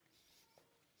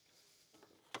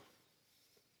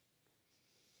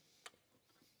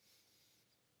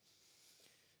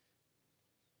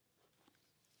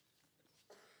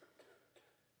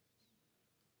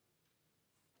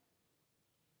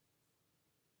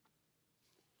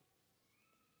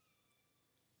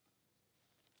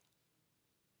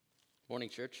Morning,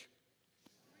 church.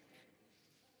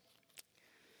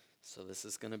 So this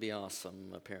is going to be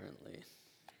awesome, apparently.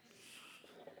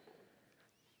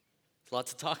 There's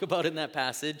lots to talk about in that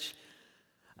passage.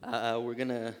 We're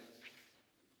gonna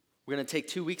take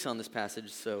 2 weeks on this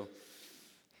passage, so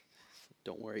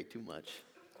don't worry too much.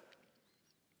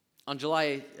 On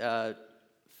July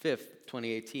 5th,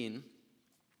 2018,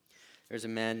 there's a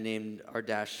man named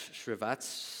Ardash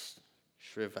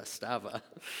Shrivastava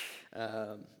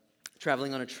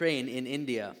traveling on a train in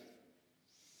India.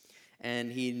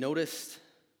 And he noticed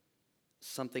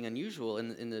something unusual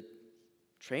in the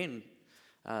train.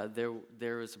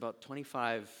 There was about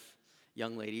 25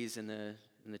 young ladies in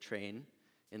the train,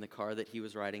 in the car that he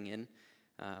was riding in,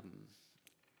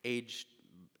 aged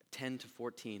 10 to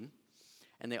 14,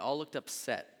 and they all looked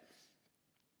upset.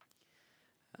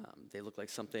 They looked like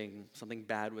something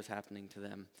bad was happening to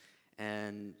them,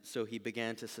 and so he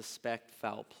began to suspect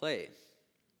foul play.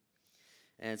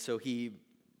 And so he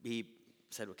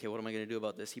said, okay, what am I going to do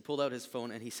about this? He pulled out his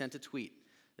phone and he sent a tweet.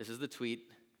 This is the tweet.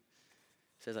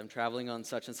 It says, I'm traveling on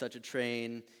such and such a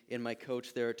train. In my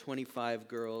coach, there are 25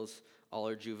 girls. All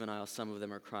are juvenile. Some of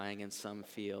them are crying and some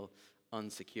feel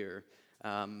unsecure.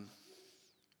 So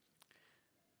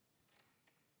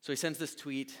he sends this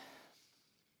tweet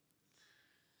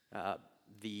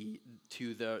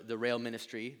to the rail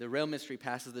ministry. The rail ministry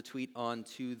passes the tweet on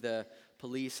to the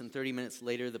police, and 30 minutes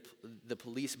later, the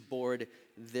police board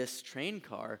this train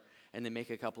car, and they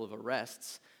make a couple of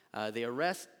arrests. They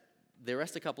arrest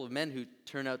a couple of men who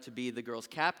turn out to be the girls'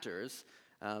 captors,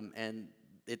 and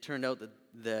it turned out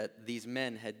that these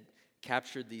men had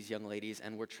captured these young ladies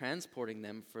and were transporting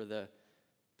them for the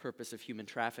purpose of human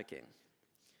trafficking.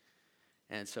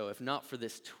 And so if not for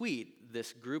this tweet,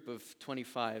 this group of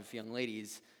 25 young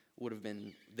ladies would have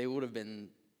been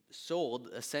sold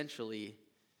essentially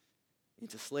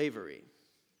into slavery.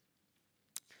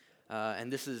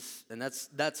 And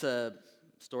that's a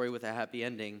story with a happy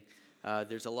ending.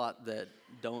 There's a lot that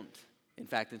don't. In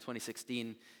fact, in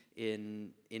 2016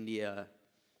 in India,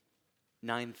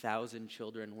 9,000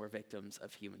 children were victims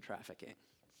of human trafficking.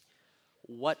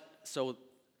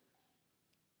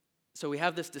 So we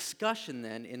have this discussion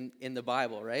then in the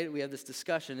Bible, right? We have this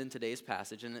discussion in today's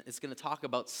passage, and it's going to talk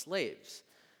about slaves.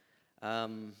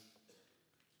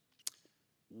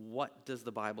 What does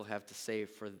the Bible have to say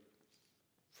for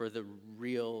the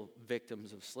real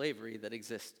victims of slavery that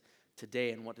exist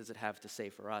today, and what does it have to say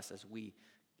for us as we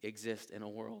exist in a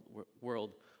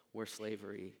world where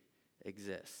slavery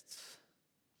exists?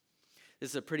 This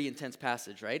is a pretty intense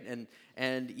passage, right? And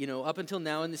up until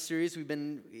now in this series, we've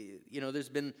been, there's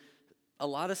been a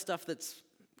lot of stuff that's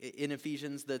in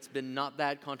Ephesians that's been not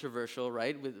that controversial,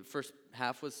 right? The first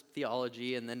half was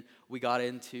theology, and then we got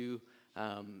into,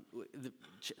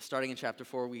 starting in chapter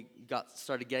 4, we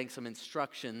started getting some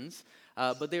instructions,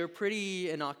 but they were pretty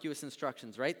innocuous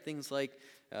instructions, right? Things like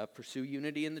pursue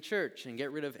unity in the church and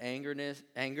get rid of anger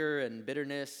and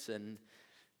bitterness, and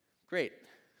great,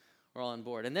 we're all on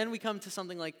board. And then we come to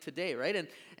something like today, right?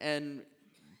 And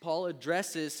Paul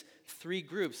addresses three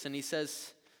groups, and he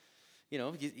says,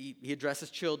 he addresses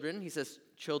children. He says,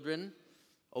 children,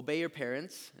 obey your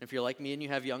parents. And if you're like me and you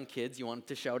have young kids, you want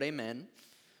to shout amen.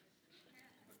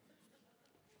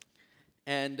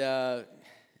 And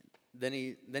then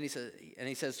he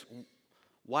says,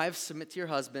 wives, submit to your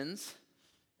husbands.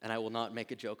 And I will not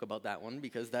make a joke about that one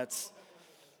because that's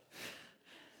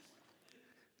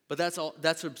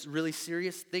a really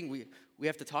serious thing. We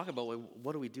have to talk about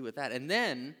what do we do with that.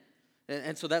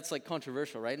 And so that's like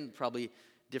controversial, right? And probably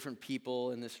different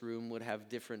people in this room would have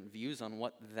different views on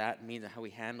what that means and how we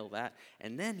handle that.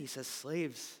 And then he says,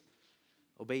 slaves,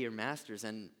 obey your masters.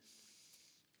 And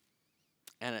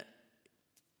I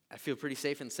feel pretty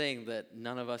safe in saying that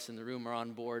none of us in the room are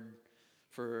on board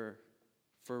for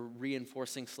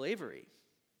reinforcing slavery.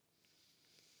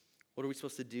 What are we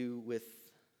supposed to do with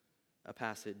a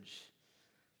passage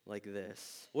like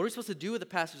this? What are we supposed to do with a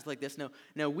passage like this?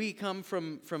 Now we come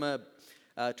from a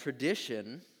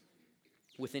tradition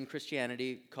within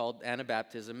Christianity called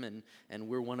Anabaptism, and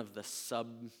we're one of the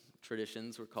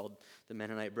sub-traditions. We're called the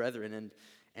Mennonite Brethren,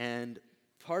 and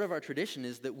part of our tradition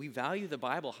is that we value the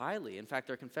Bible highly. In fact,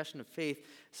 our confession of faith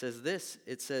says this.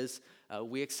 It says,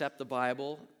 we accept the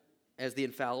Bible as the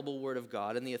infallible Word of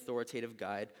God and the authoritative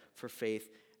guide for faith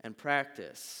and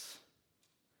practice.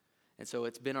 And so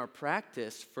it's been our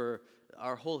practice for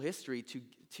our whole history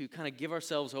to kind of give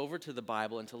ourselves over to the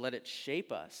Bible and to let it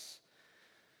shape us.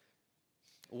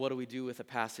 What do we do with a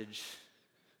passage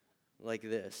like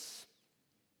this?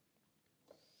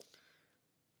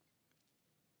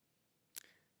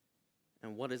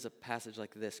 And what is a passage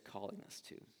like this calling us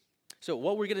to? So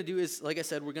what we're going to do is, like I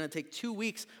said, we're going to take 2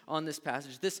 weeks on this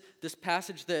passage. This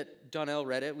passage that Donnell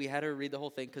read it, we had her read the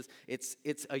whole thing because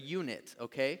it's a unit,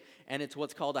 okay? And it's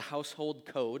what's called a household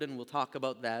code, and we'll talk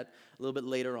about that a little bit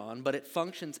later on. But it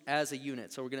functions as a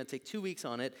unit. So we're going to take 2 weeks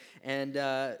on it. And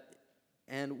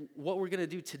what we're going to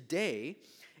do today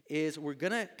is we're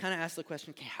going to kind of ask the question,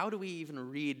 okay, how do we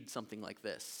even read something like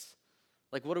this?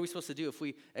 Like, what are we supposed to do? If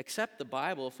we accept the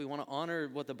Bible, if we want to honor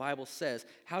what the Bible says,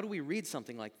 how do we read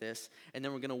something like this? And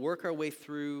then we're going to work our way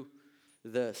through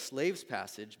the slaves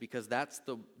passage, because that's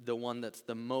the one that's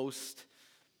the most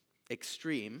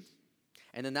extreme.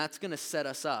 And then that's going to set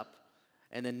us up.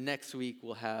 And then next week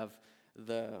we'll have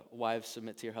the wives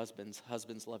submit to your husbands,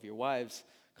 husbands love your wives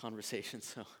conversation.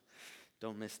 So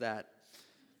don't miss that.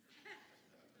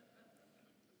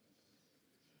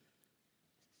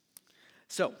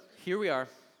 So here we are.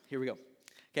 Here we go.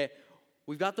 Okay,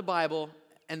 we've got the Bible,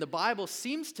 and the Bible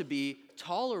seems to be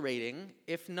tolerating,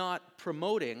 if not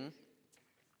promoting,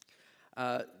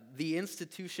 the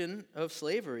institution of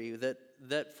slavery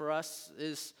that for us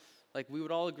is, like we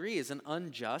would all agree, is an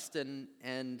unjust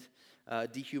and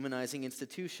dehumanizing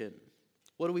institution.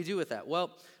 What do we do with that?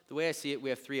 Well, the way I see it, we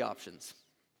have 3 options.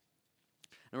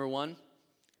 Number 1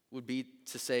 would be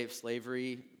to say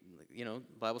slavery, you know,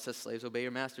 the Bible says slaves obey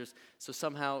your masters, so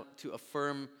somehow to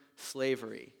affirm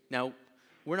slavery. Now,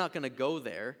 we're not going to go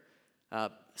there.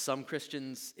 Some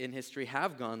Christians in history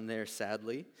have gone there,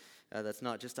 sadly. That's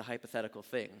not just a hypothetical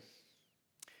thing.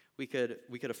 We could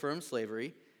affirm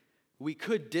slavery. We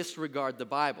could disregard the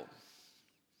Bible.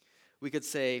 We could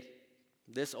say,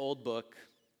 this old book,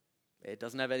 it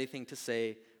doesn't have anything to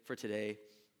say for today,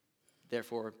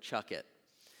 therefore chuck it.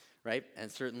 Right?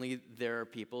 And certainly there are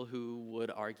people who would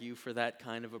argue for that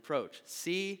kind of approach.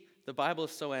 See, the Bible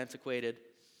is so antiquated.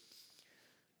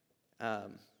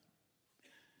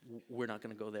 We're not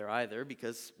going to go there either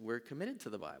because we're committed to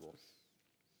the Bible.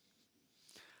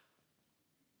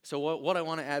 So what I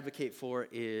want to advocate for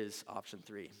is option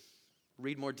 3.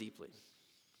 Read more deeply.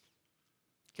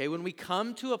 Okay, when we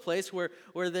come to a place where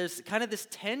there's kind of this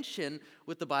tension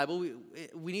with the Bible,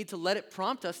 we need to let it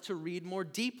prompt us to read more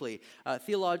deeply.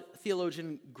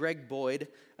 Theologian Greg Boyd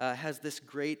has this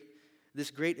great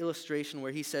illustration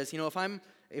where he says, you know,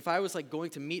 if I was like going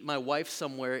to meet my wife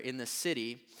somewhere in the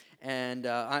city, and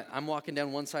I'm walking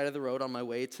down one side of the road on my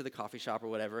way to the coffee shop or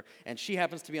whatever, and she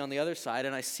happens to be on the other side,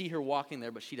 and I see her walking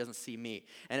there, but she doesn't see me.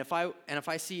 And if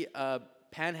I see a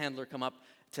panhandler come up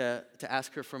to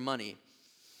ask her for money,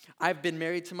 I've been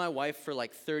married to my wife for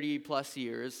like 30 plus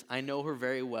years. I know her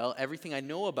very well. Everything I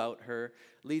know about her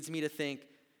leads me to think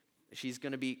she's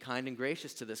going to be kind and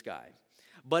gracious to this guy.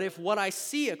 But if what I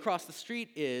see across the street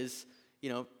is, you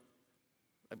know,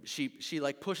 she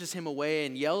like pushes him away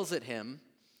and yells at him,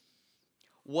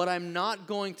 what I'm not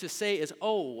going to say is,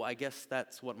 oh, I guess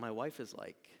that's what my wife is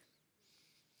like.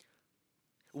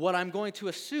 What I'm going to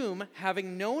assume,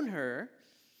 having known her,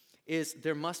 is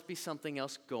there must be something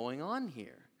else going on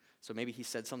here. So maybe he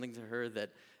said something to her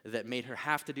that made her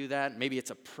have to do that. Maybe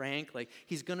it's a prank. Like,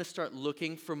 he's going to start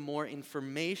looking for more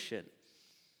information.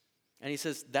 And he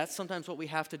says that's sometimes what we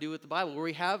have to do with the Bible.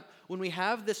 When we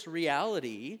have this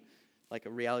reality, like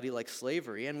a reality like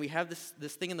slavery, and we have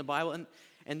this thing in the Bible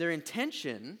and their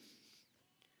intention,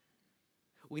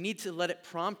 we need to let it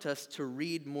prompt us to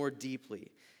read more deeply.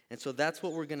 And so that's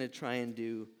what we're going to try and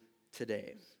do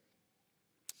today.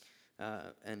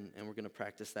 And we're going to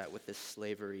practice that with this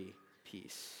slavery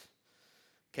piece.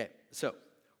 Okay, so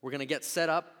we're going to get set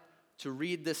up to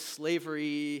read this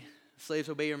slaves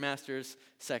obey your masters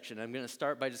section. I'm going to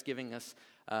start by just giving us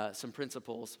some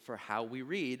principles for how we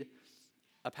read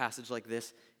a passage like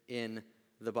this in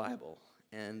the Bible.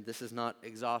 And this is not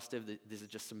exhaustive. This is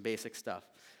just some basic stuff.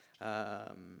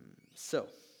 So,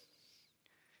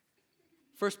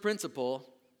 first principle,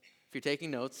 if you're taking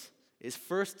notes, is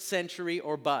first century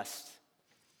or bust.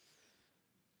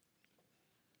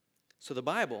 So the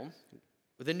Bible,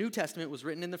 the New Testament was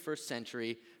written in the first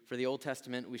century. For the Old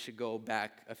Testament, we should go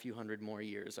back a few hundred more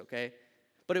years, okay?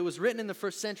 But it was written in the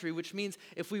first century, which means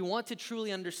if we want to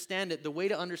truly understand it, the way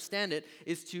to understand it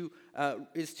is to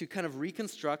kind of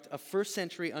reconstruct a first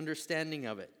century understanding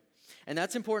of it. And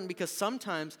that's important because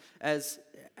sometimes as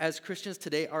Christians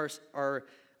today, our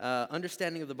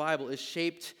understanding of the Bible is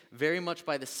shaped very much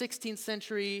by the 16th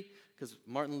century, because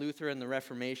Martin Luther and the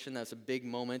Reformation, that's a big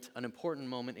moment, an important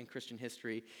moment in Christian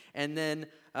history. And then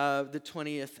the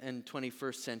 20th and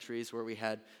 21st centuries where we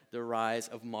had the rise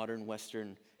of modern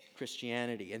Western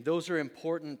Christianity. And those are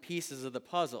important pieces of the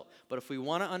puzzle. But if we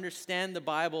want to understand the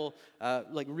Bible,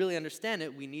 like really understand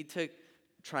it, we need to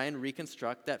try and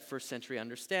reconstruct that first century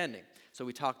understanding. So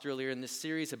we talked earlier in this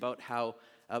series about how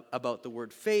about the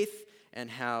word faith and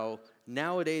how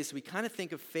nowadays we kind of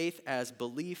think of faith as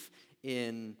belief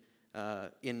in a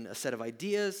set of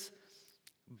ideas,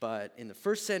 but in the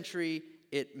first century,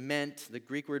 it meant, the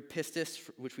Greek word pistis,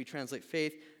 which we translate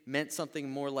faith, meant something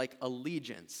more like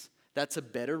allegiance. That's a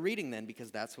better reading then,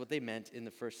 because that's what they meant in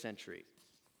the first century.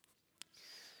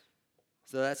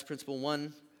 So that's principle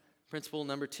one. Principle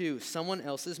number two, someone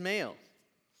else's mail.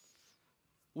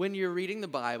 When you're reading the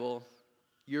Bible,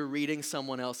 you're reading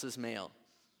someone else's mail.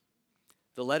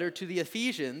 The letter to the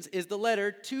Ephesians is the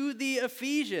letter to the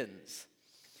Ephesians.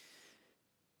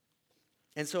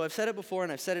 And so I've said it before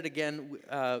and I've said it again,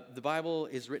 the Bible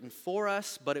is written for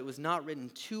us, but it was not written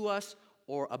to us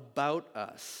or about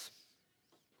us.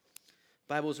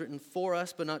 The Bible was written for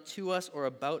us, but not to us or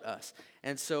about us.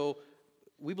 And so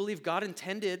we believe God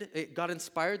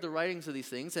inspired the writings of these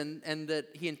things and that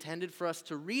he intended for us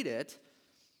to read it.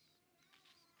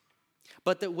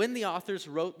 But that when the authors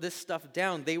wrote this stuff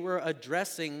down, they were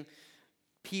addressing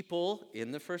people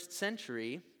in the first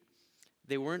century.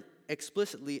 They weren't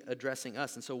explicitly addressing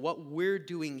us. And so what we're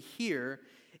doing here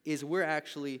is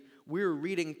we're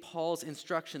reading Paul's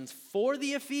instructions for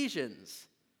the Ephesians.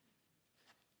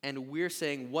 And we're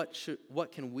saying,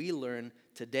 what can we learn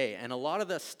today? And a lot of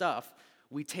the stuff,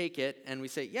 we take it and we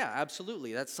say, yeah,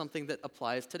 absolutely, that's something that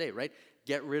applies today, right?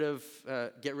 Get rid of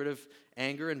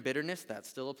anger and bitterness, that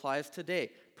still applies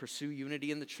today. Pursue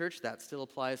unity in the church, that still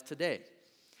applies today.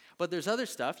 But there's other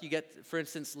stuff. You get, for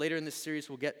instance, later in this series,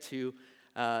 we'll get to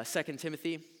 2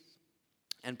 Timothy.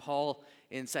 And Paul,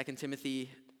 in 2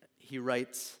 Timothy, he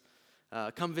writes,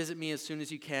 come visit me as soon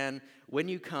as you can. When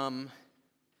you come,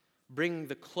 bring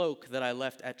the cloak that I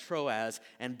left at Troas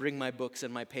and bring my books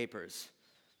and my papers.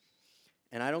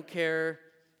 And I don't care,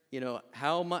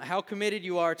 how committed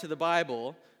you are to the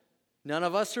Bible. None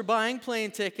of us are buying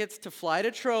plane tickets to fly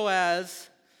to Troas.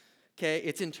 Okay,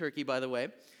 it's in Turkey, by the way.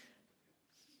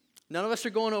 None of us are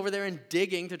going over there and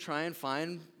digging to try and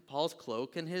find Paul's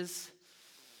cloak and his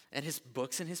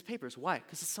books and his papers. Why?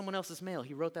 Because it's someone else's mail.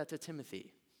 He wrote that to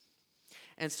Timothy.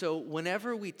 And so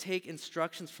whenever we take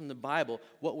instructions from the Bible,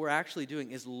 what we're actually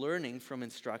doing is learning from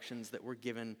instructions that were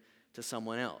given to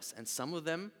someone else. And some of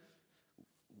them,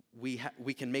 we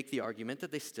can make the argument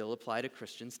that they still apply to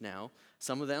Christians now.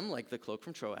 Some of them, like the cloak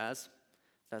from Troas,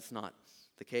 that's not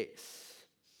the case.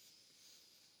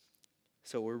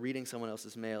 So we're reading someone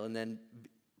else's mail. And then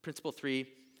principle 3,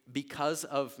 because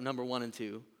of number 1 and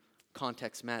 2,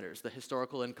 context matters. The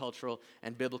historical and cultural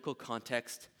and biblical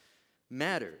context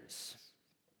matters.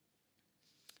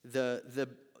 The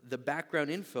background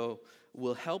info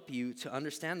will help you to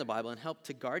understand the Bible and help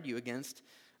to guard you against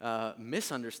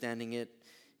misunderstanding it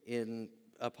in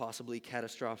a possibly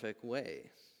catastrophic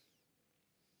way.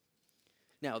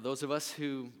 Now, those of us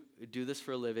who do this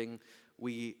for a living,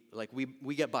 we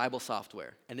get Bible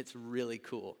software, and it's really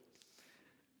cool.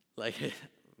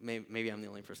 Maybe I'm the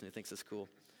only person who thinks it's cool.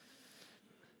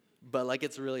 But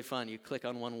it's really fun. You click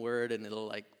on one word and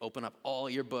it'll open up all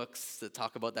your books that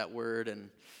talk about that word, and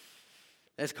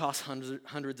it costs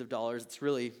hundreds of dollars. It's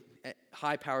really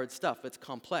high-powered stuff. It's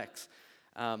complex.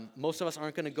 Most of us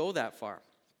aren't going to go that far.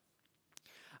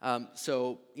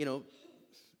 So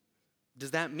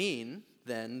does that mean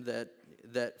then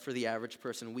that for the average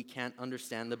person we can't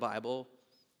understand the Bible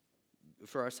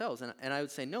for ourselves? And I would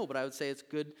say no, but I would say it's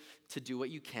good to do what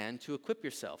you can to equip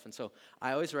yourself. And so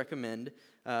I always recommend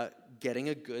getting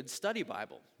a good study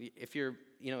Bible. If you're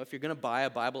going to buy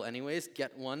a Bible anyways,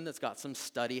 get one that's got some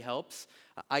study helps.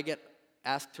 I get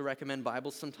asked to recommend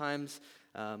Bibles sometimes.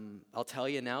 I'll tell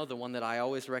you now, the one that I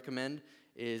always recommend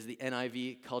is the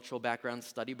NIV Cultural Background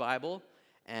Study Bible.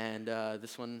 And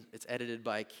this one, it's edited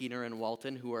by Keener and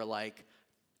Walton, who are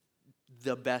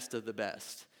the best of the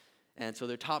best. And so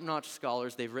they're top-notch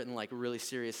scholars. They've written really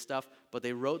serious stuff, but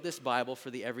they wrote this Bible for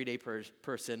the everyday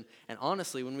person. And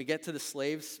honestly, when we get to the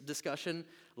slaves discussion,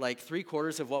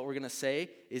 3/4 of what we're going to say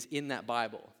is in that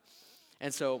Bible.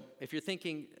 And so if you're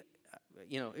thinking,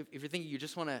 if you're thinking you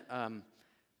just want to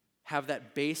have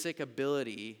that basic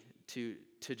ability to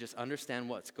just understand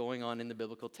what's going on in the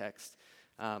biblical text,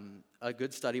 a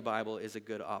good study Bible is a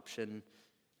good option.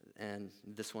 And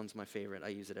this one's my favorite. I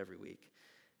use it every week.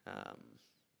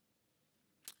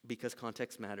 Because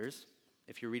context matters.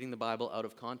 If you're reading the Bible out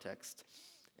of context,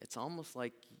 it's almost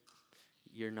like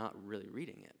you're not really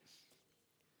reading it.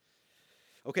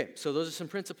 Okay, so those are some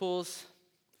principles.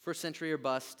 First century or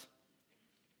bust.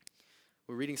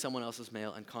 We're reading someone else's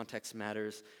mail, and context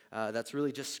matters. That's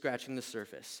really just scratching the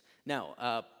surface.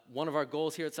 Now, one of our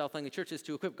goals here at South Langley Church is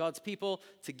to equip God's people,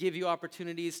 to give you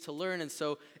opportunities to learn. And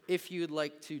so if you'd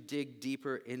like to dig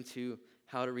deeper into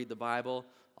how to read the Bible,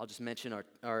 I'll just mention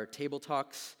our Table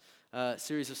Talks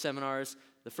series of seminars.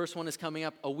 The first one is coming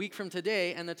up a week from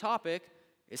today, and the topic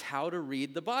is how to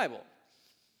read the Bible.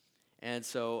 And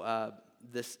so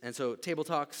Table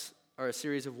Talks are a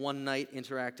series of one-night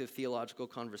interactive theological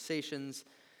conversations,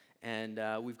 and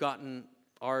we've gotten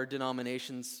our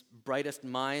denomination's brightest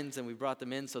minds, and we brought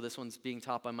them in. So this one's being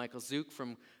taught by Michael Zook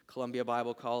from Columbia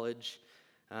Bible College.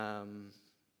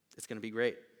 It's going to be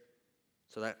great.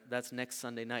 So that's next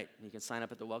Sunday night. You can sign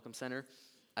up at the Welcome Center.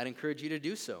 I'd encourage you to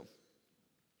do so.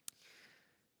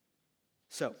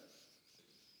 So,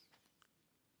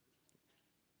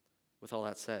 with all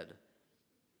that said,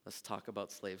 let's talk about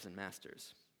slaves and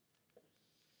masters.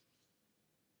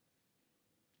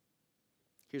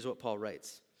 Here's what Paul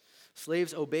writes.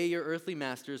 Slaves, obey your earthly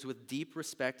masters with deep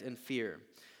respect and fear.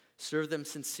 Serve them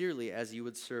sincerely as you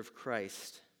would serve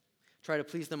Christ. Try to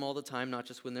please them all the time, not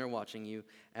just when they're watching you.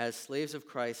 As slaves of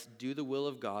Christ, do the will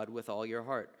of God with all your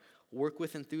heart. Work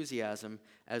with enthusiasm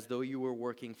as though you were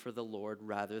working for the Lord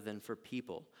rather than for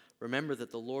people. Remember that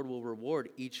the Lord will reward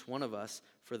each one of us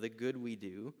for the good we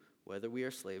do, whether we are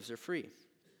slaves or free.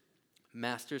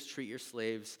 Masters, treat your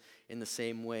slaves in the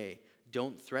same way.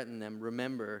 Don't threaten them.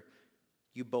 Remember,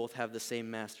 you both have the same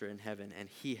master in heaven, and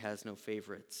he has no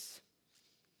favorites.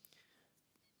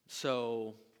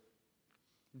 So,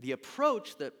 the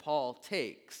approach that Paul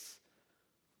takes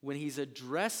when he's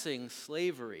addressing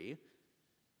slavery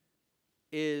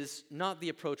is not the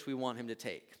approach we want him to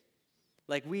take.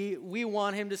 Like, we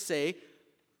want him to say,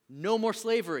 no more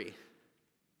slavery,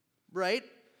 right?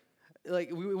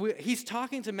 Like, he's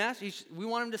talking to masters. We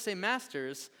want him to say,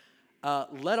 masters,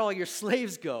 let all your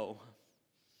slaves go.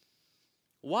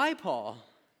 Why, Paul?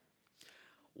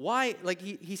 Why? Like,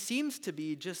 he seems to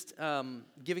be just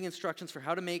giving instructions for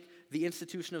how to make the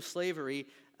institution of slavery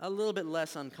a little bit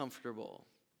less uncomfortable.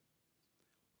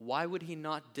 Why would he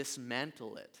not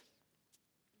dismantle it?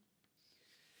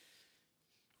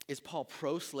 Is Paul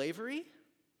pro-slavery?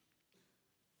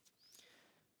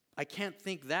 I can't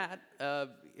think that.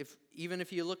 Even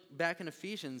if you look back in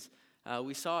Ephesians,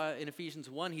 we saw in Ephesians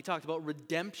 1, he talked about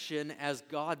redemption as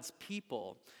God's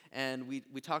people. And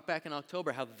we talked back in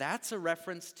October how that's a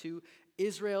reference to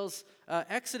Israel's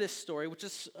Exodus story, which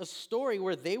is a story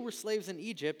where they were slaves in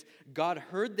Egypt. God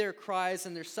heard their cries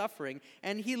and their suffering,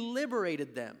 and he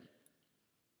liberated them.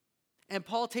 And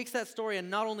Paul takes that story and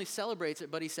not only celebrates it,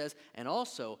 but he says, and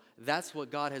also, that's what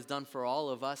God has done for all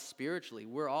of us spiritually.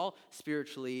 We're all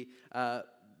spiritually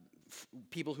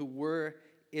people who were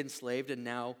enslaved, and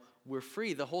now we're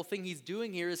free. The whole thing he's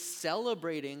doing here is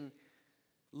celebrating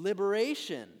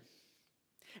liberation.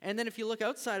 And then if you look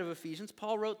outside of Ephesians,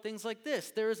 Paul wrote things like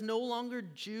this. There is no longer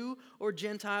Jew or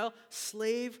Gentile,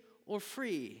 slave or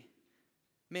free,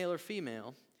 male or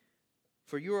female,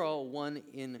 for you are all one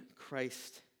in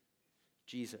Christ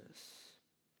Jesus.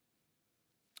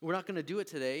 We're not going to do it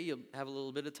today. You'll have a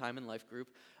little bit of time in life group.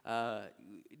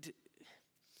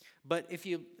 But if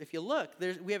you look,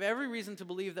 we have every reason to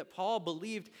believe that Paul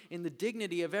believed in the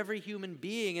dignity of every human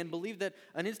being and believed that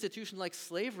an institution like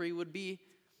slavery would be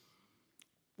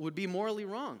morally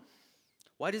wrong.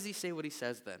 Why does he say what he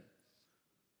says then?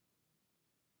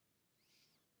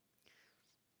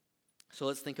 So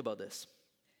let's think about this.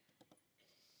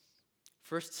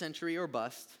 First century or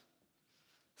bust,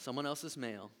 someone else's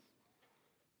male,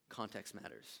 context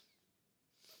matters.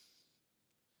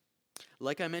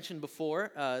 Like I mentioned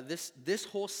before, this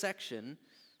whole section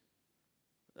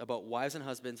about wives and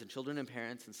husbands and children and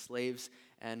parents and slaves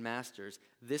and masters,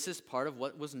 this is part of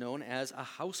what was known as a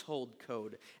household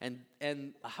code. And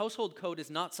a household code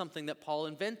is not something that Paul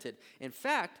invented. In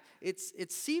fact,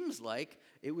 it seems like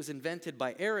it was invented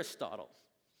by Aristotle.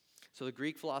 So the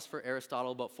Greek philosopher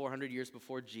Aristotle, about 400 years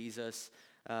before Jesus,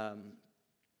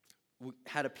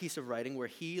 had a piece of writing where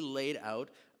he laid out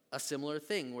a similar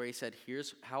thing, where he said,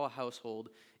 here's how a household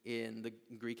in the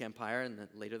Greek Empire and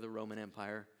later the Roman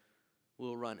Empire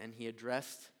will run. And he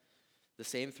addressed the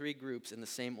same three groups in the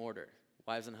same order: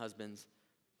 wives and husbands,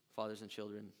 fathers and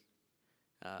children,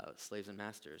 slaves and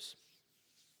masters.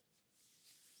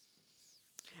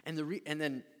 And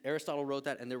then Aristotle wrote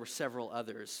that, and there were several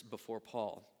others before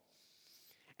Paul.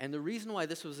 And the reason why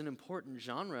this was an important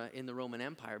genre in the Roman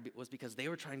Empire was because they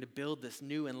were trying to build this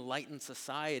new enlightened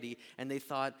society, and they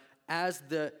thought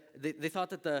they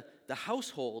thought that the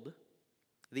household,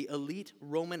 the elite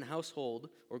Roman household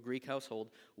or Greek household,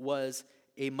 was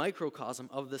a microcosm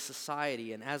of the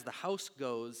society, and as the house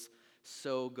goes,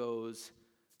 so goes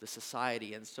the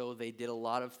society. And so they did a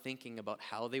lot of thinking about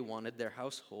how they wanted their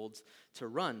households to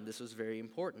run. This was very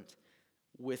important.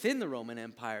 Within the Roman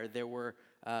Empire, there were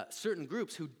certain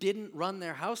groups who didn't run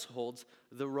their households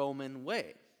the Roman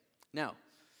way. Now,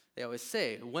 They always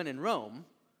say, when in Rome,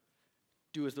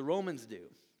 do as the Romans do.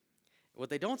 What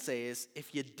they don't say is,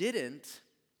 if you didn't,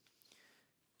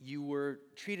 you were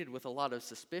treated with a lot of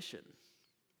suspicion.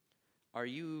 Are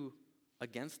you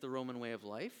against the Roman way of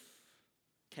life?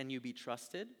 Can you be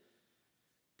trusted?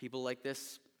 People like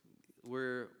this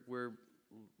were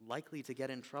likely to get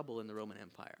in trouble in the Roman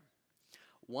Empire.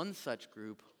 One such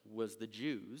group was the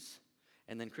Jews,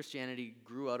 and then Christianity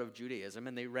grew out of Judaism,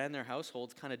 and they ran their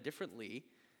households kind of differently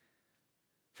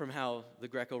from how the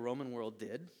Greco-Roman world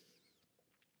did.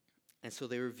 And so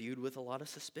they were viewed with a lot of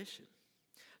suspicion.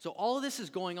 So all of this is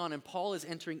going on, and Paul is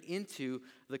entering into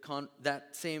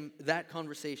that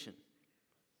conversation.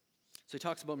 So he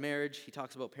talks about marriage, he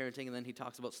talks about parenting, and then he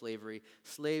talks about slavery.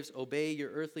 Slaves, obey your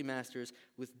earthly masters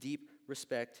with deep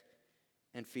respect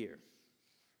and fear.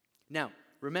 Now,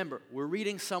 remember, we're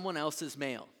reading someone else's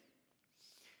mail.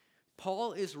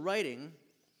 Paul is writing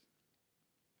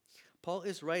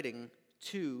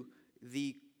to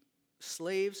the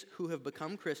slaves who have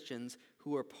become Christians,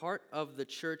 who are part of the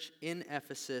church in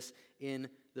Ephesus in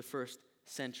the first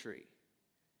century.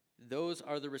 Those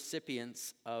are the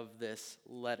recipients of this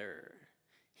letter.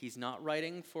 He's not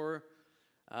writing for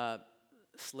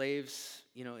slaves,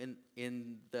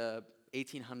 in the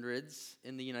 1800s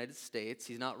in the United States.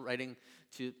 He's not writing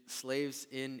to slaves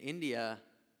in India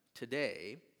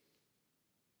today.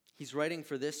 He's writing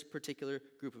for this particular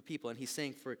group of people, and he's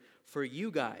saying for you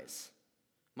guys,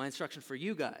 my instruction for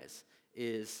you guys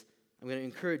is, I'm going to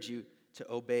encourage you to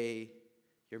obey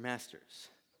your masters.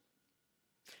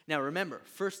 Now remember,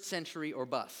 first century or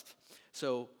bust.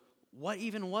 So what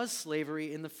even was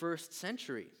slavery in the first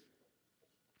century?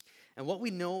 And what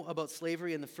we know about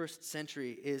slavery in the first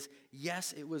century is,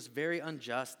 yes, it was very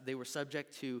unjust. They were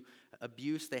subject to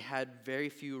abuse. They had very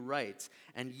few rights.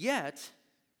 And yet,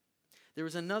 there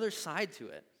was another side to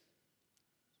it.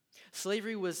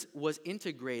 Slavery was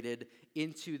integrated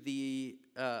into the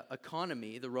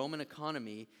economy, the Roman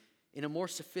economy, in a more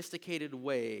sophisticated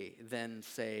way than,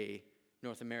 say,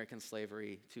 North American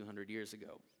slavery 200 years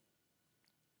ago.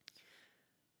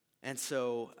 And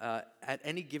so, at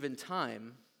any given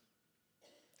time,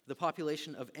 the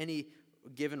population of any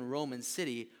given Roman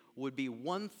city would be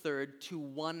 1/3 to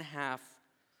 1/2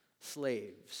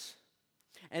 slaves.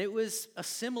 And it was a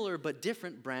similar but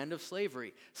different brand of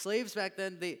slavery. Slaves back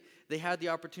then, they had the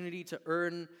opportunity to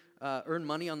earn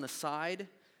money on the side.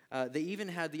 They even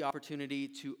had the opportunity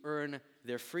to earn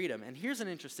their freedom. And here's an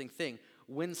interesting thing.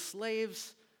 When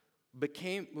slaves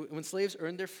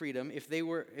earned their freedom, if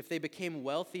they became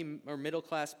wealthy or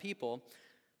middle-class people,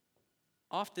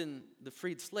 often the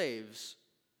freed slaves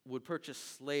would purchase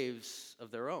slaves of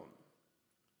their own,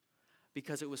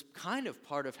 because it was kind of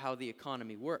part of how the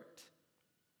economy worked.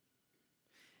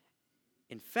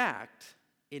 In fact,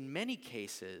 in many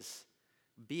cases,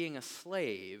 being a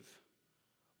slave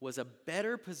was a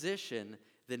better position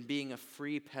than being a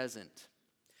free peasant.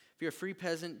 If you're a free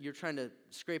peasant, you're trying to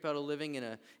scrape out a living in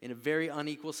a very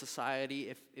unequal society.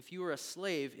 If you were a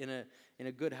slave in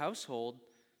a good household,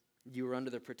 you were under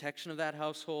the protection of that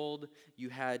household. You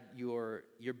had your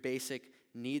basic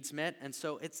needs met, and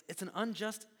so it's an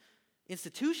unjust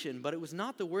institution, but it was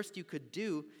not the worst you could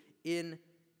do in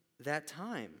that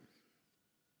time.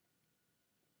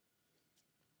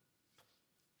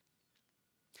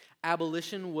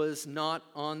 Abolition was not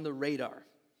on the radar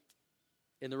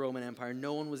in the Roman Empire.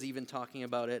 No one was even talking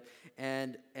about it.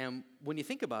 And when you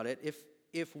think about it,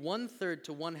 if 1/3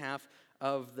 to 1/2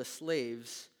 of the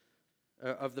slaves,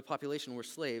 of the population were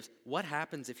slaves, what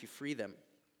happens if you free them?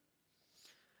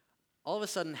 All of a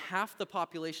sudden, half the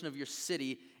population of your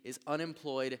city is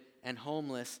unemployed and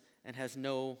homeless and has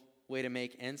no way to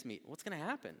make ends meet. What's going to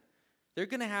happen? They're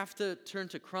going to have to turn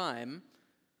to crime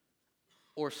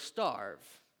or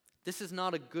starve. This is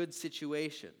not a good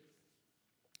situation.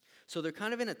 So they're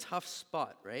kind of in a tough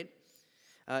spot, right?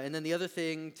 And then the other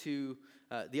thing to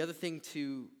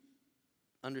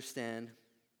understand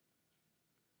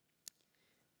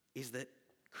is that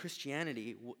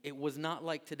Christianity, it was not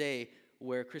like today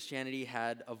where Christianity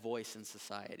had a voice in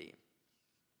society.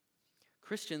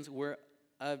 Christians were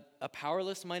a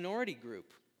powerless minority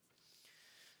group.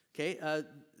 Okay,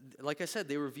 like I said,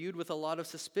 they were viewed with a lot of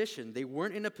suspicion. They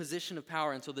weren't in a position of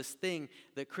power, and so this thing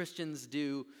that Christians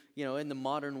do, in the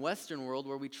modern Western world,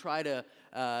 where we try to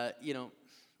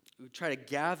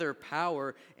gather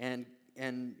power and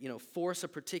force a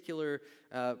particular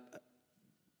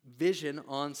vision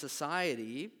on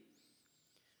society,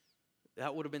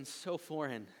 that would have been so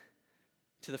foreign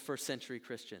to the first century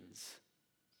Christians.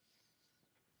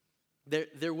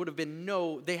 There would have been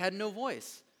they had no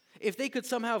voice. If they could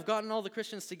somehow have gotten all the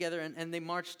Christians together and they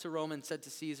marched to Rome and said to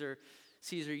Caesar,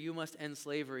 Caesar, you must end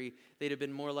slavery, they'd have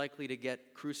been more likely to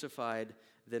get crucified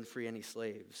than free any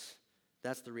slaves.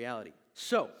 That's the reality.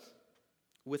 So,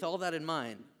 with all that in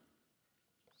mind,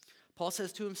 Paul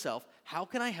says to himself, how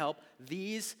can I help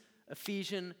these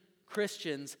Ephesian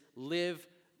Christians live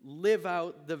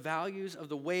out the values of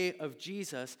the way of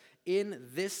Jesus in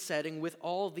this setting with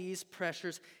all these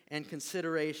pressures and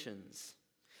considerations?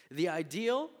 The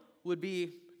ideal would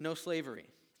be no slavery.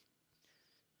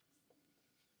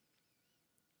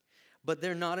 But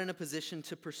they're not in a position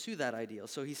to pursue that ideal.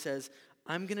 So he says,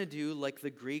 I'm going to do like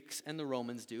the Greeks and the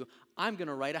Romans do. I'm going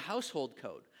to write a household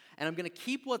code. And I'm going to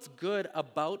keep what's good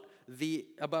about the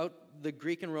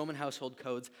Greek and Roman household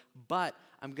codes, but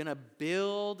I'm going to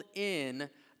build in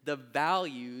the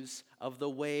values of the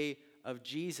way of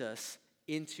Jesus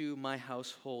into my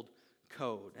household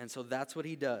code. And so that's what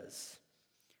he does.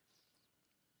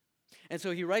 And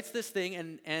so he writes this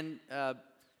thing, and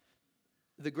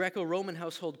the Greco-Roman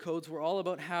household codes were all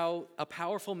about how a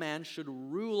powerful man should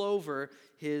rule over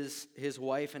his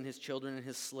wife and his children and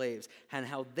his slaves, and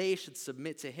how they should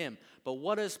submit to him. But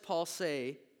what does Paul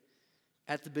say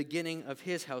at the beginning of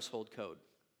his household code?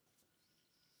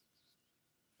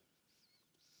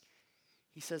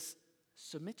 He says,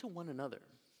 submit to one another.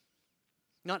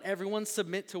 Not everyone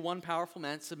submit to one powerful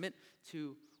man, submit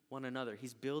to one another.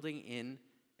 He's building in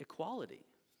equality.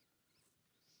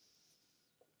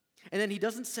 And then he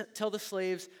doesn't tell the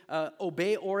slaves,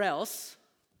 obey or else.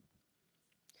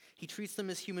 He treats them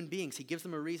as human beings. He gives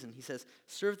them a reason. He says,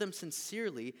 serve them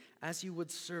sincerely as you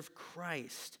would serve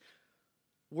Christ.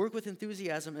 Work with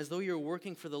enthusiasm as though you're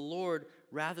working for the Lord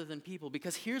rather than people.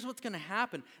 Because here's what's going to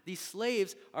happen. These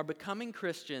slaves are becoming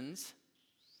Christians,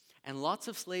 and lots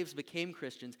of slaves became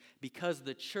Christians because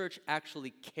the church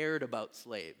actually cared about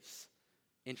slaves.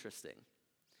 Interesting.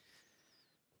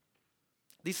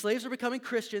 These slaves are becoming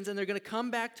Christians, and they're going to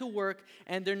come back to work,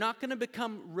 and they're not going to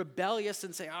become rebellious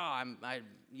and say, I'm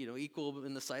equal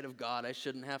in the sight of God. I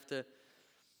shouldn't have to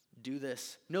do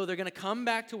this. No, they're going to come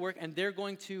back to work, and they're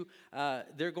going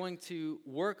to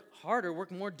work harder,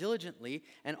 work more diligently,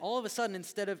 and all of a sudden,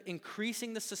 instead of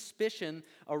increasing the suspicion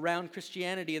around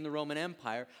Christianity in the Roman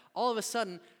Empire, all of a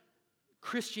sudden,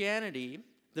 Christianity,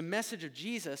 the message of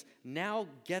Jesus, now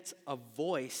gets a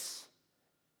voice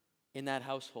in that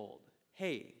household.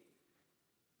 Hey,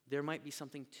 there might be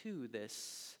something to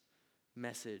this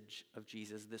message of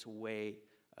Jesus, this way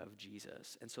of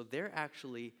Jesus. And so they're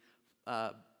actually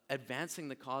advancing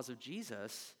the cause of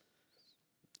Jesus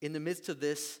in the midst of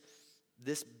this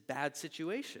bad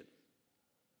situation.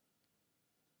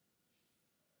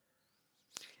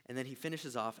 And then he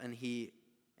finishes off, and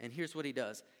here's what he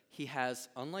does. He has,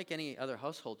 unlike any other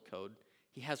household code,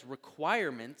 he has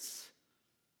requirements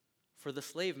for the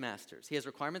slave masters. He has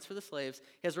requirements for the slaves.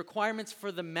 He has requirements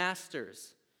for the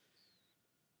masters.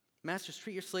 Masters,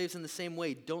 treat your slaves in the same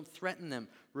way. Don't threaten them.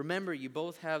 Remember, you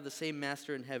both have the same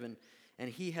master in heaven, and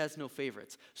he has no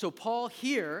favorites. So Paul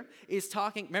here is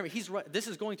talking, remember, this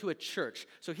is going to a church.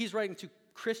 So he's writing to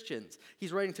Christians.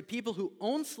 He's writing to people who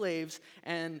own slaves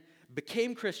and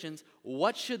became Christians.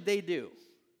 What should they do?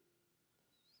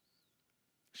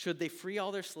 Should they free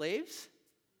all their slaves?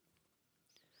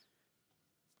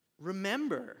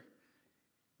 Remember,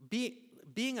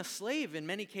 being a slave in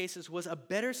many cases was a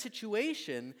better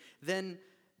situation than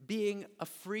being a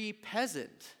free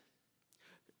peasant.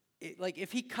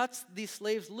 If he cuts these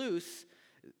slaves loose,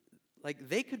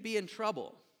 they could be in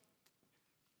trouble.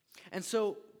 And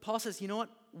so Paul says, you know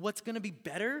what? What's going to be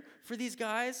better for these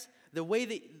guys? The way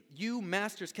that you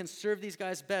masters can serve these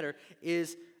guys better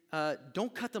is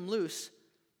don't cut them loose.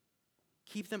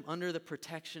 Keep them under the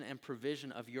protection and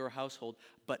provision of your household,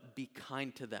 but be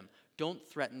kind to them. Don't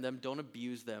threaten them. Don't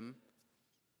abuse them.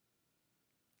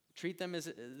 Treat them as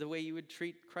the way you would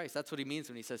treat Christ. That's what he means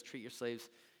when he says treat your slaves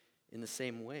in the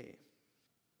same way.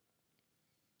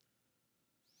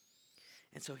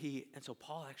 And so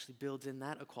Paul actually builds in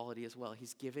that equality as well.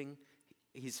 He's giving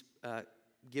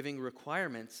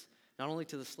requirements not only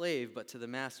to the slave but to the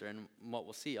master. And what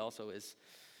we'll see also is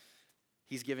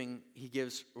he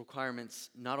gives requirements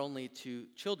not only to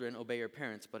children, obey your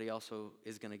parents, but he also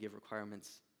is going to give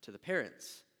requirements to the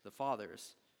parents, the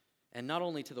fathers. And not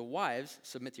only to the wives,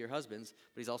 submit to your husbands,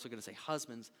 but he's also going to say,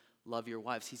 husbands, love your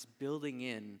wives. He's building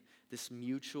in this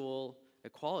mutual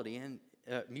equality and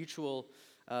mutual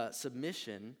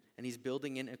submission, and he's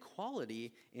building in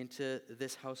equality into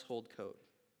this household code.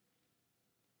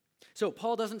 So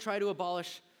Paul doesn't try to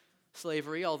abolish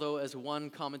slavery, although as one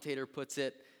commentator puts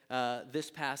it, this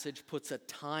passage puts a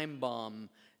time bomb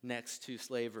next to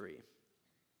slavery.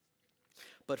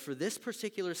 But for this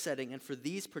particular setting and for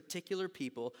these particular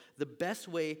people,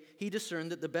 he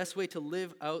discerned that the best way to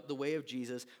live out the way of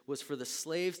Jesus was for the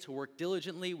slaves to work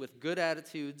diligently with good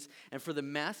attitudes and for the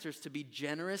masters to be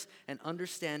generous and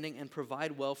understanding and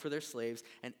provide well for their slaves.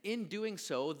 And in doing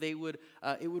so, it would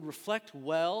reflect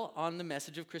well on the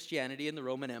message of Christianity in the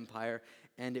Roman Empire,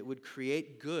 and it would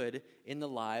create good in the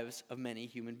lives of many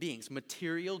human beings.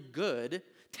 Material good,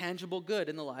 tangible good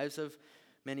in the lives of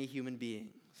many human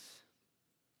beings.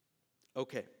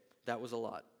 Okay, that was a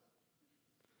lot.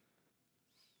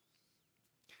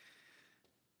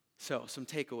 So, some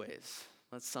takeaways.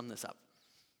 Let's sum this up.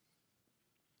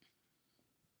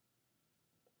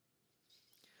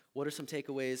 What are some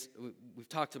takeaways? We've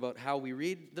talked about how we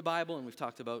read the Bible, and we've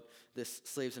talked about this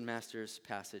slaves and masters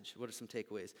passage. What are some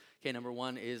takeaways? Okay, number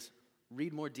one is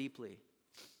read more deeply.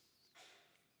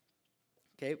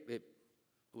 Okay, it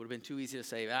would have been too easy to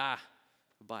say, the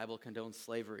Bible condones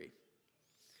slavery.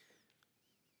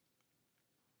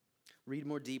 Read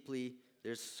more deeply.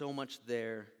 There's so much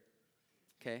there.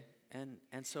 Okay, and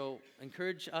so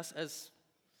encourage us as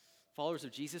followers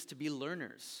of Jesus to be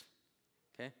learners.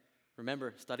 Okay,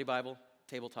 remember, study Bible,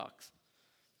 table talks.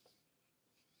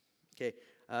 Okay,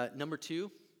 number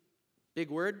two,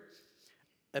 big word,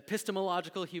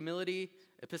 epistemological humility.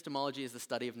 Epistemology is the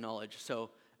study of knowledge. So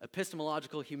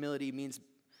epistemological humility means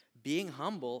being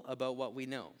humble about what we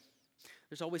know.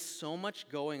 There's always so much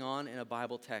going on in a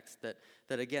Bible text that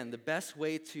again, the best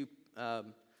way to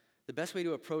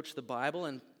approach the Bible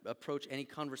and approach any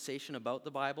conversation about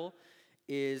the Bible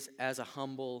is as a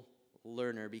humble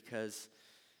learner, because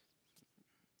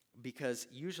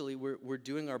usually we're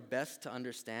doing our best to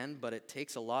understand, but it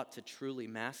takes a lot to truly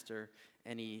master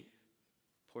any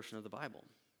portion of the Bible.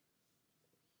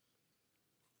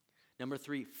 Number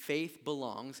three, faith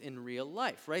belongs in real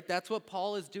life, right? That's what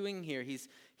Paul is doing here.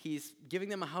 He's giving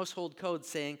them a household code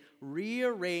saying,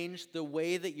 rearrange the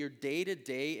way that your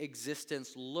day-to-day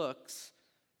existence looks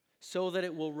so that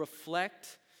it will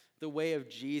reflect the way of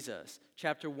Jesus.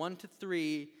 Chapter 1 to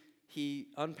 3, he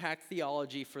unpacked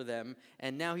theology for them,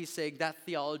 and now he's saying that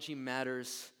theology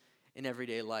matters in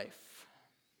everyday life.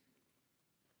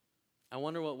 I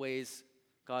wonder what ways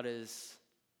God is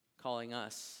calling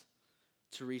us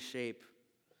to reshape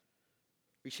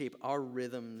our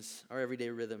rhythms, our everyday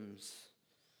rhythms,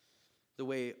 the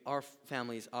way our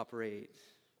families operate,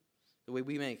 the way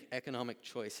we make economic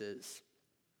choices,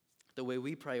 the way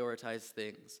we prioritize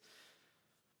things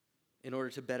in order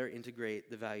to better integrate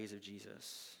the values of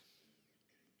Jesus.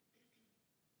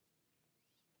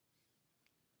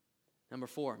 Number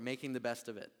four, making the best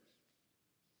of it.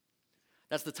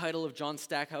 That's the title of John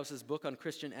Stackhouse's book on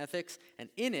Christian ethics, and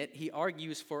in it, he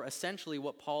argues for essentially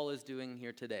what Paul is doing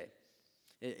here today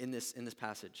in this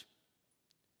passage.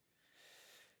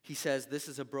 He says, this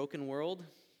is a broken world.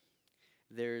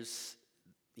 There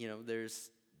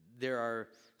are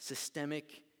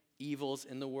systemic evils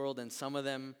in the world, and some of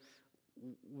them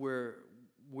we're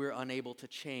unable to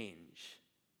change.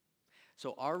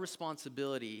 So our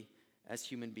responsibility as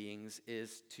human beings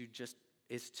is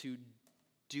to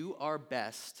do our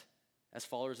best as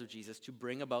followers of Jesus to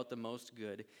bring about the most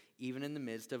good, even in the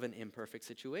midst of an imperfect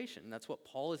situation. And that's what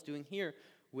Paul is doing here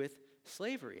with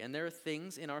slavery. And there are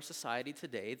things in our society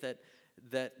today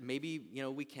that maybe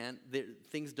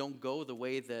things don't go the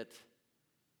way that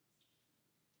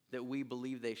we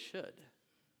believe they should.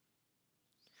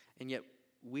 And yet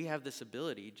we have this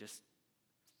ability just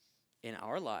in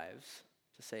our lives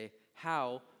to say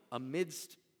how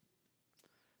amidst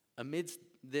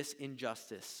this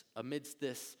injustice, amidst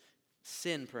this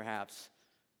sin perhaps,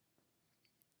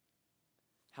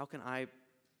 how can I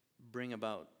bring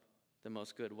about the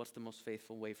most good? What's the most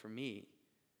faithful way for me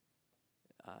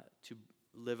to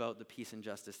live out the peace and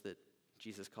justice that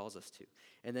Jesus calls us to?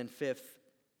 And then fifth,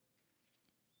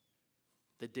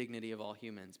 the dignity of all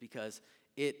humans, because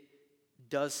it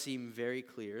does seem very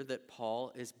clear that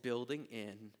Paul is building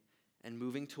in and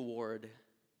moving toward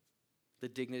the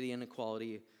dignity and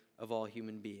equality of all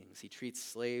human beings. He treats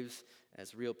slaves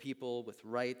as real people with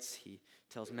rights. He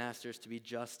tells masters to be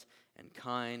just and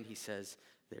kind. He says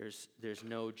there's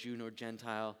no Jew nor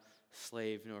Gentile,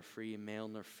 slave nor free, male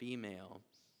nor female.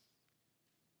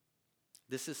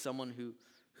 This is someone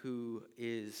who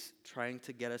is trying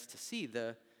to get us to see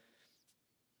the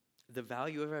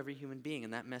value of every human being,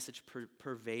 and that message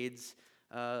pervades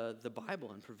the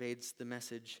Bible and pervades the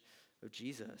message of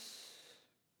Jesus.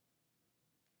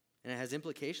 And it has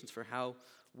implications for how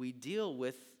we deal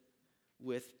with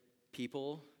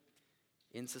people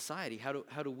in society.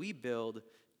 How do we build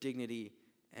dignity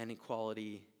and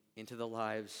equality into the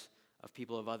lives of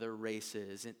people of other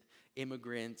races,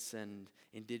 immigrants and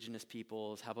indigenous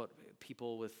peoples? How about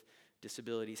people with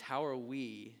disabilities? How are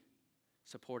we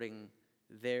supporting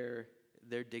their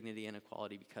dignity and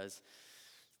equality? Because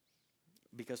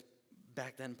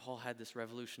back then Paul had this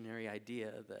revolutionary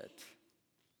idea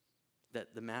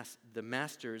that the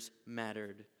masters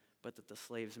mattered, but that the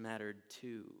slaves mattered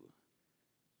too.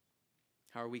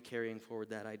 How are we carrying forward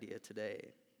that idea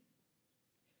today?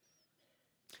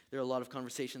 There are a lot of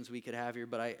conversations we could have here,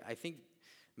 but I think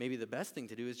maybe the best thing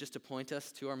to do is just to point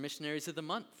us to our missionaries of the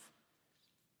month,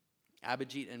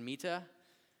 Abhijit and Mita.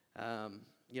 I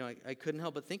couldn't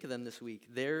help but think of them this week.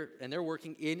 They're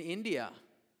working in India,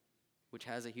 which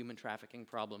has a human trafficking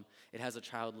problem. It has a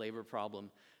child labor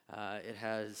problem. It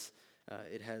has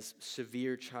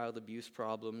severe child abuse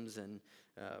problems and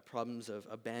problems of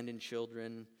abandoned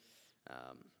children.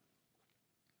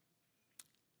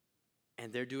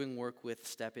 And they're doing work with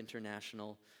STEP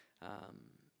International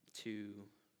to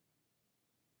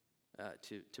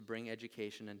bring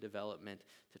education and development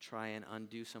to try and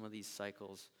undo some of these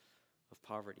cycles of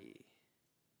poverty.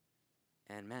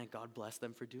 And man, God bless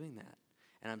them for doing that.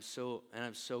 And I'm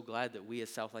so glad that we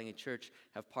as South Langley Church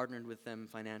have partnered with them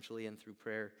financially and through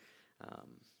prayer.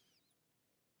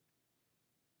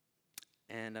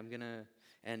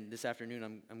 And this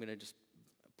afternoon I'm gonna just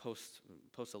post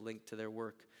a link to their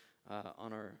work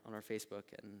on our Facebook,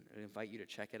 and I invite you to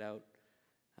check it out.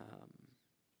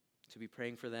 To be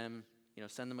praying for them,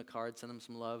 send them a card, send them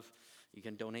some love. You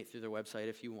can donate through their website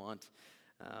if you want,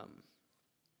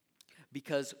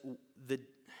 because the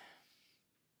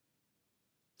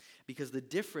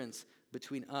difference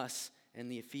between us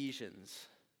and the Ephesians,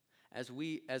 as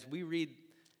we read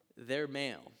their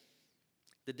mail,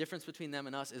 the difference between them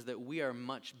and us is that we are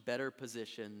much better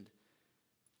positioned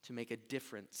to make a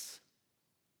difference,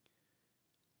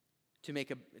 to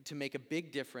make a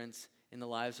big difference in the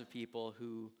lives of people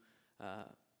who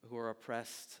are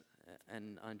oppressed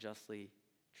and unjustly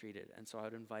treated. And so I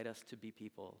would invite us to be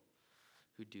people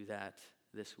who do that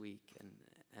this week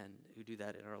and who do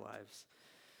that in our lives.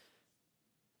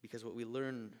 Because what we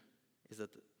learn is that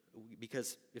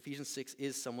because Ephesians 6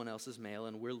 is someone else's mail,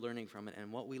 and we're learning from it,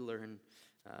 and what we learn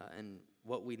and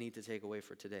what we need to take away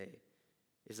for today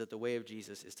is that the way of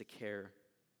Jesus is to care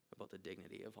about the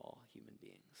dignity of all human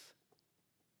beings.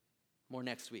 More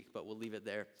next week, but we'll leave it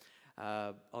there.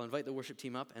 I'll invite the worship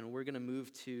team up, and we're going to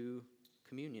move to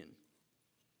communion.